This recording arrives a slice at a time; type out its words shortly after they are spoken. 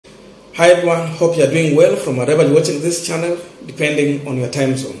Hi everyone, hope you are doing well from wherever you're watching this channel, depending on your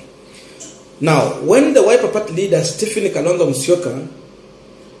time zone. Now, when the Wiper Party leader Stephen Kalonzo Musyoka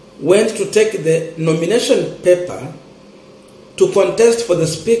went to take the nomination paper to contest for the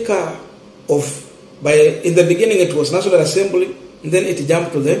Speaker in the beginning it was National Assembly, and then it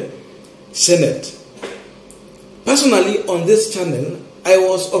jumped to the Senate. Personally, on this channel, I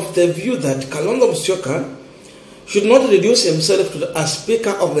was of the view that Kalonzo Musyoka should not reduce himself to a Speaker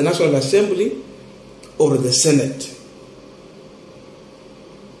of the National Assembly or the Senate.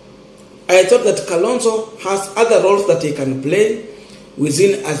 I thought that Kalonzo has other roles that he can play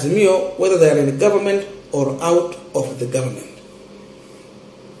within Azimio, whether they are in the government or out of the government.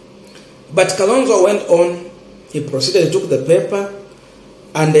 But Kalonzo went on, he proceeded, he took the paper,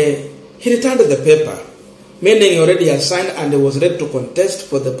 and he returned the paper, meaning he already had signed and he was ready to contest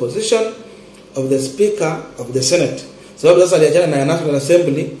for the position of the Speaker of the Senate. So that's the National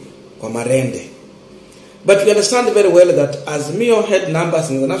Assembly kwa Marende. But we understand very well that Azimio had numbers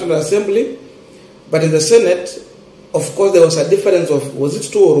in the National Assembly, but in the Senate, of course, there was a difference of, was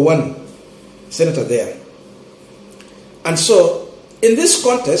it 2 or 1 senator there? And so, in this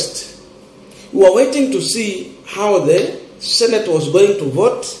contest, we were waiting to see how the Senate was going to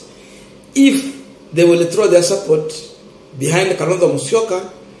vote, if they will throw their support behind Kalonzo Musyoka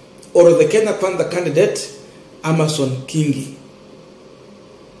or the Kenya Kwanza candidate, Amason Kingi.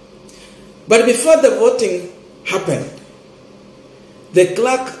 But before the voting happened, the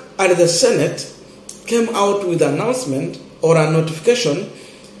clerk and the Senate came out with an announcement or a notification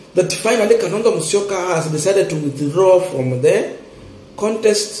that finally Kalonzo Musyoka has decided to withdraw from the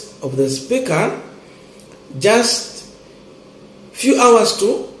contest of the Speaker just few hours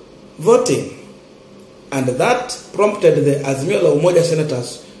to voting. And that prompted the Azimio la Umoja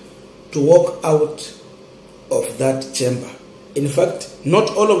senators to walk out of that chamber. In fact, not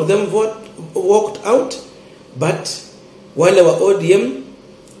all of them walked out, but while they were ODM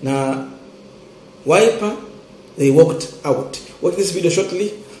na Wiper, they walked out. Watch this video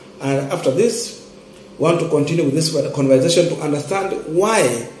shortly, and after this, we want to continue with this conversation to understand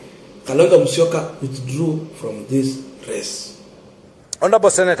why Kalonzo Musyoka withdrew from this race. Honorable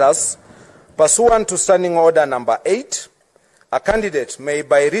Senators, pursuant to Standing Order number 8, a candidate may,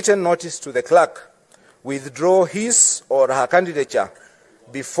 by written notice to the clerk, withdraw his or her candidature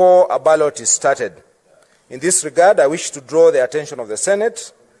before a ballot is started. In this regard, I wish to draw the attention of the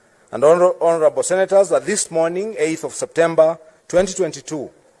Senate and honorable senators that this morning, 8th of September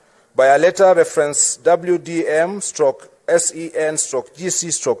 2022, by a letter reference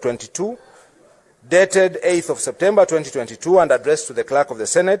WDM/SEN/GC/22, dated 8th of September 2022 and addressed to the clerk of the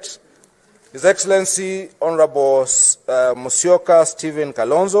Senate, His Excellency Honorable Musyoka Stephen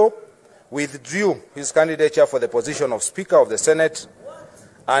Kalonzo withdrew his candidature for the position of Speaker of the Senate,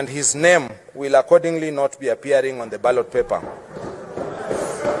 and his name will accordingly not be appearing on the ballot paper.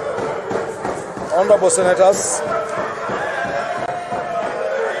 Honorable Senators,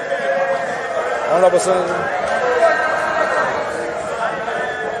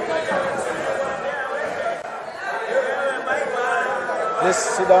 please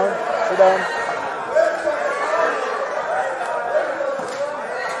sit down. Sit down.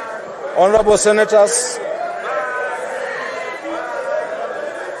 Honorable Senators,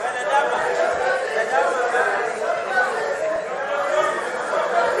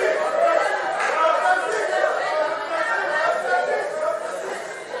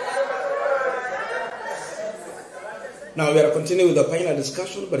 now we are continuing with the panel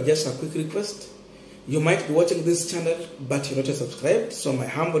discussion, but just a quick request. You might be watching this channel, but you're not yet subscribed, so my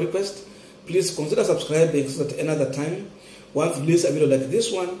humble request, please consider subscribing so that another time, once we release a video like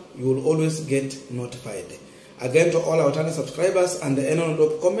this one, you will always get notified. Again, to all our channel subscribers and the anyone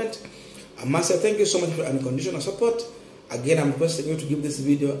who comment, I must say thank you so much for your unconditional support. Again, I'm requesting you to give this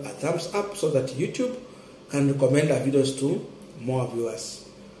video a thumbs up so that YouTube can recommend our videos to more viewers.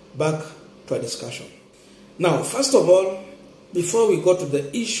 Back to our discussion. Now, first of all, before we go to the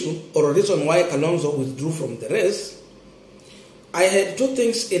issue or reason why Kalonzo withdrew from the race, I had two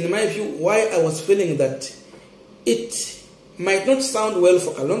things in my view why I was feeling that it might not sound well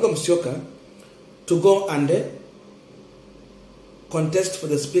for Kalonzo Musyoka to go and contest for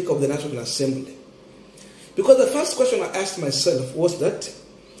the Speaker of the National Assembly. Because the first question I asked myself was that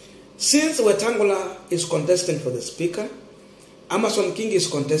since Wetangula is contesting for the Speaker, Amason Kingi is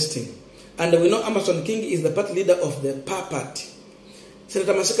contesting, and we know Amason Kingi is the party leader of the PA party.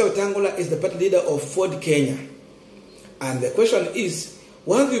 Senator Masika Wetangula is the party leader of Ford Kenya. And the question is,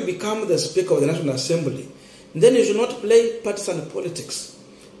 once you become the Speaker of the National Assembly, then you should not play partisan politics.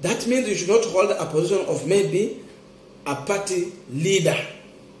 That means you should not hold a position of maybe a party leader.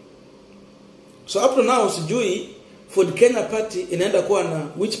 So up to now, sijui for the Kenya party inaenda kuwa na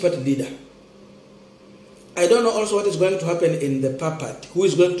which party leader. I don't know also what is going to happen in the PA party. Who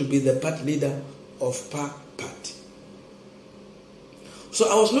is going to be the party leader of PA party? So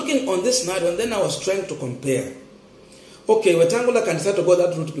I was looking on this scenario and then I was trying to compare. Okay, Wetangula can decide to go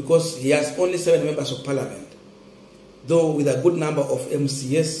that route because he has only 7 members of parliament. Though with a good number of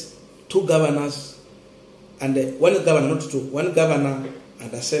MCS, 2 governors, and 1 governor, not 2, 1 governor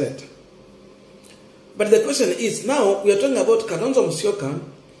and a senator. But the question is, now we are talking about Kalonzo Musyoka,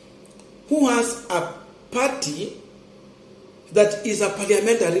 who has a party that is a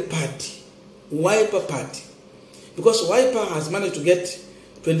parliamentary party, Wiper party. Because Wiper has managed to get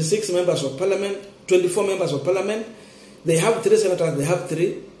 26 members of parliament, 24 members of parliament, they have 3 senators, they have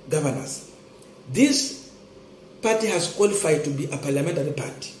 3 governors. This party has qualified to be a parliamentary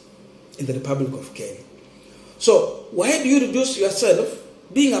party in the Republic of Kenya. So why do you reduce yourself,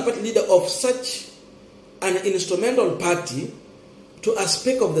 being a party leader of such an instrumental party, to a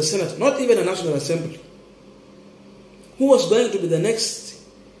speaker of the Senate, not even a National Assembly? Who was going to be the next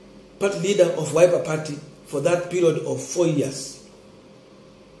party leader of Wiper party for that period of 4 years?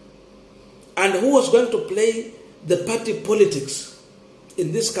 And who was going to play the party politics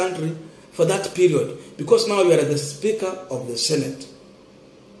in this country for that period? Because now you are the Speaker of the Senate.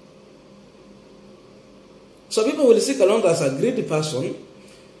 So people will see Kalonzo as a greedy person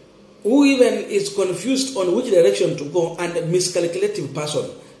who even is confused on which direction to go, and a miscalculative person.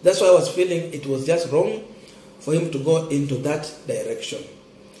 That's why I was feeling it was just wrong for him to go into that direction.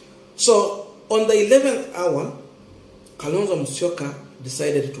 So on the 11th hour, Kalonzo Musyoka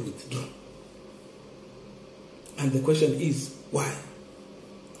decided to withdraw. And the question is, why?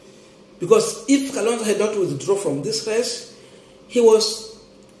 Because if Kalonzo had not withdrawn from this race, he was,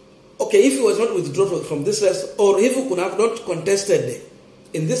 okay, if he was not withdrawn from this race, or if he could have not contested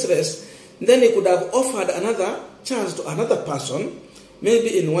in this race, then he could have offered another chance to another person,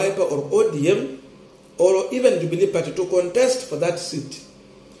 maybe in Wiper or ODM, or even Jubilee Party, to contest for that seat.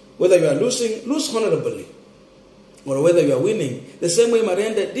 Whether you are losing, lose honorably, or whether you are winning, the same way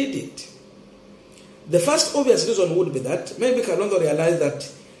Marenda did it. The first obvious reason would be that maybe Kalonzo realized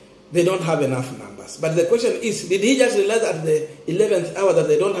that they don't have enough numbers. But the question is, did he just realize at the 11th hour that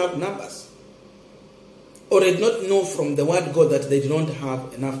they don't have numbers? Or did not know from the word God that they did not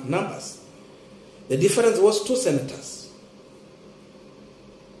have enough numbers? The difference was 2 senators.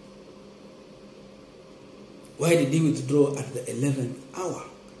 Why did he withdraw at the 11th hour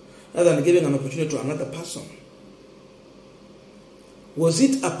rather than giving an opportunity to another person? Was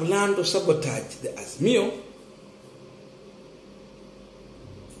it a plan to sabotage the Azimio?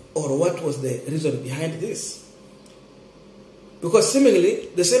 Or what was the reason behind this? Because seemingly,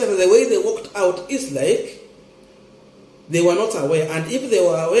 the senators, the way they walked out is like they were not aware. And if they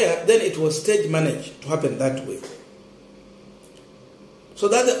were aware, then it was stage managed to happen that way. So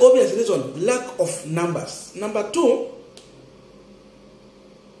that's the obvious reason, lack of numbers. Number 2,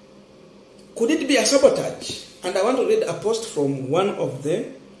 could it be a sabotage? And I want to read a post from one of the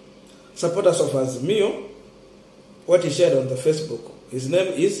supporters of Azimio, what he shared on the Facebook. His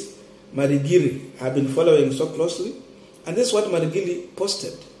name is Marigiri. I've been following so closely. And this is what Marigiri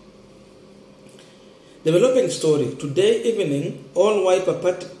posted. Developing story. Today evening, all Wiper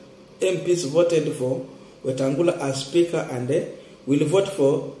Party MPs voted for Wetangula as Speaker and will vote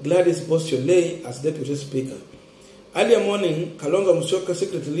for Gladys Bosiolei as Deputy Speaker. Earlier morning, Kalonzo Musyoka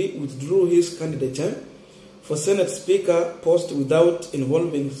secretly withdrew his candidature for Senate Speaker post without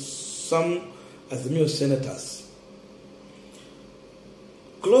involving some Azimio senators.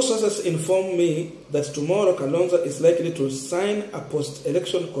 Close sources inform me that tomorrow Kalonzo is likely to sign a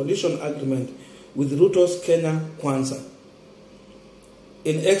post-election coalition agreement with Ruto's Kenya Kwanza.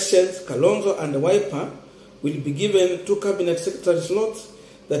 In exchange, Kalonzo and Wiper will be given 2 cabinet secretary slots,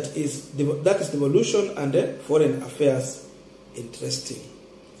 that is devolution and foreign affairs. Interesting.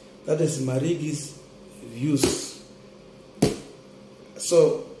 That is Marigi's views.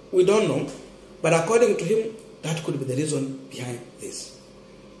 So we don't know, but according to him, that could be the reason behind this.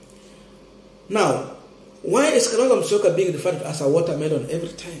 Now, why is Kalonzo Musyoka being referred to as a watermelon every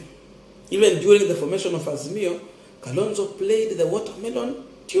time? Even during the formation of Azimio, Kalonzo played the watermelon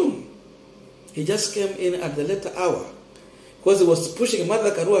tune. He just came in at the later hour because he was pushing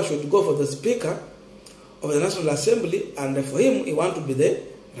Martha Karua should go for the Speaker of the National Assembly, and for him, he wanted to be the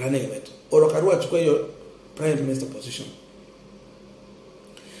running mate. Or Karua to your Prime Minister position.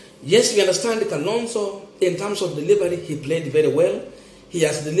 Yes, we understand Kalonzo, in terms of delivery, he played very well. He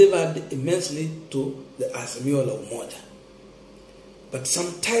has delivered immensely to the Azimio la Umoja. But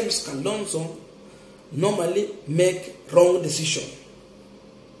sometimes Kalonzo normally make wrong decision.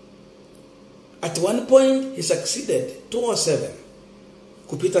 At one point, he succeeded 207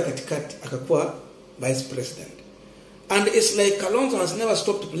 kupita katikati akakuwa vice president. And it's like Kalonzo has never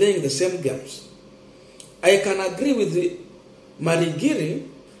stopped playing the same games. I can agree with Marigiri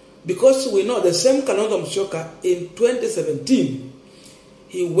because we know the same Kalonzo Musyoka in 2017,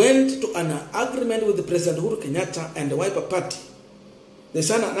 he went to an agreement with President Uhuru Kenyatta and the Wiper Party. They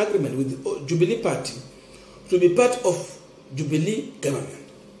signed an agreement with the Jubilee Party to be part of Jubilee government.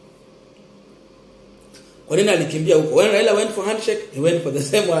 Kwa nini alikimbia huko? When Raila went for handshake, he went for the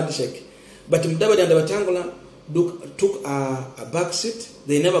same handshake. But Mudavadi and Wetangula took a back seat.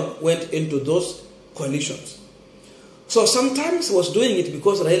 They never went into those coalitions. So sometimes he was doing it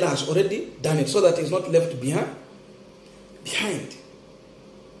because Raila has already done it, so that he's not left behind.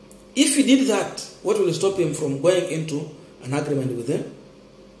 If he did that, what will stop him from going into an agreement with them?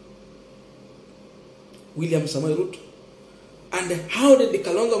 William Ruto. And how did the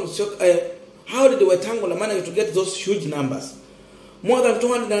Kalonzo Musyoka, how did the Wetangula manage to get those huge numbers? More than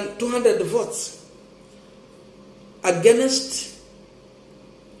 200 votes against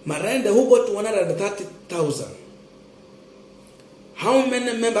Marenda, who got 130,000. How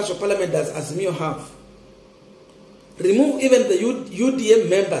many members of parliament does Azimio have? Remove even the UDM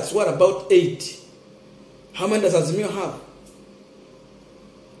members, who are about 8. How many does Azimio have?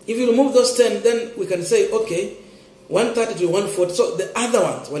 If you remove those 10, then we can say, okay, 130 to 140. So the other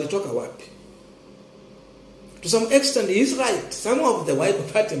ones, when you talk about, to some extent, he is right. Some of the Wiper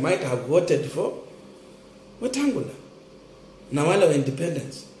Party might have voted for Wetangula. Nawala were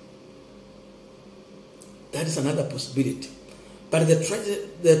independents. That is another possibility. But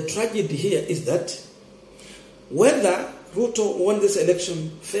the tragedy here is that whether Ruto won this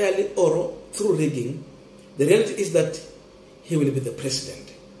election fairly or through rigging, the reality is that he will be the president.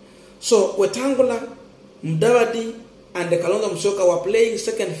 So Wetangula, Mudavadi, and the Kalonzo Musyoka were playing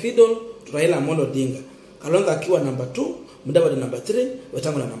second fiddle to Raila Amolo Odinga. Kalonzo akiwa number 2, Mudavadi number 3,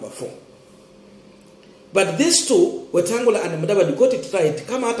 Wetangula number 4. But these two, Wetangula and Mudavadi, got it right.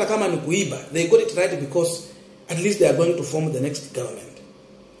 Hata kama ni kuiba, they got it right because at least they are going to form the next government.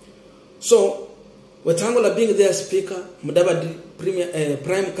 So Wetangula being their speaker, Mudavadi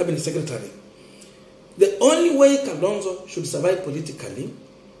prime cabinet secretary. The only way Kalonzo should survive politically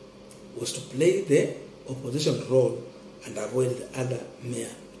was to play the opposition role and avoid the other mere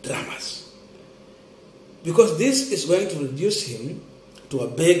dramas. Because this is going to reduce him to a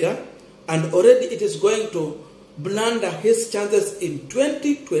beggar, and already it is going to blunder his chances in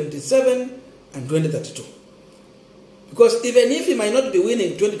 2027 and 2032. Because even if he might not be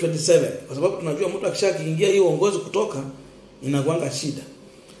winning 2027, kwa sababu tunajua mtu akishakiingia hiyo uongozi kutoka inakuanga shida.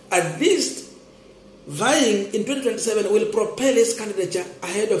 At least vying in 2027 will propel his candidature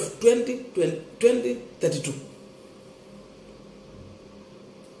ahead of 2032.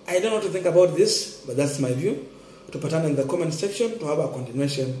 I don't know what to think about this, but that's my view. To put in the comment section to have a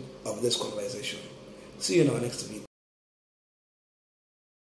continuation of this conversation. See you in our next video.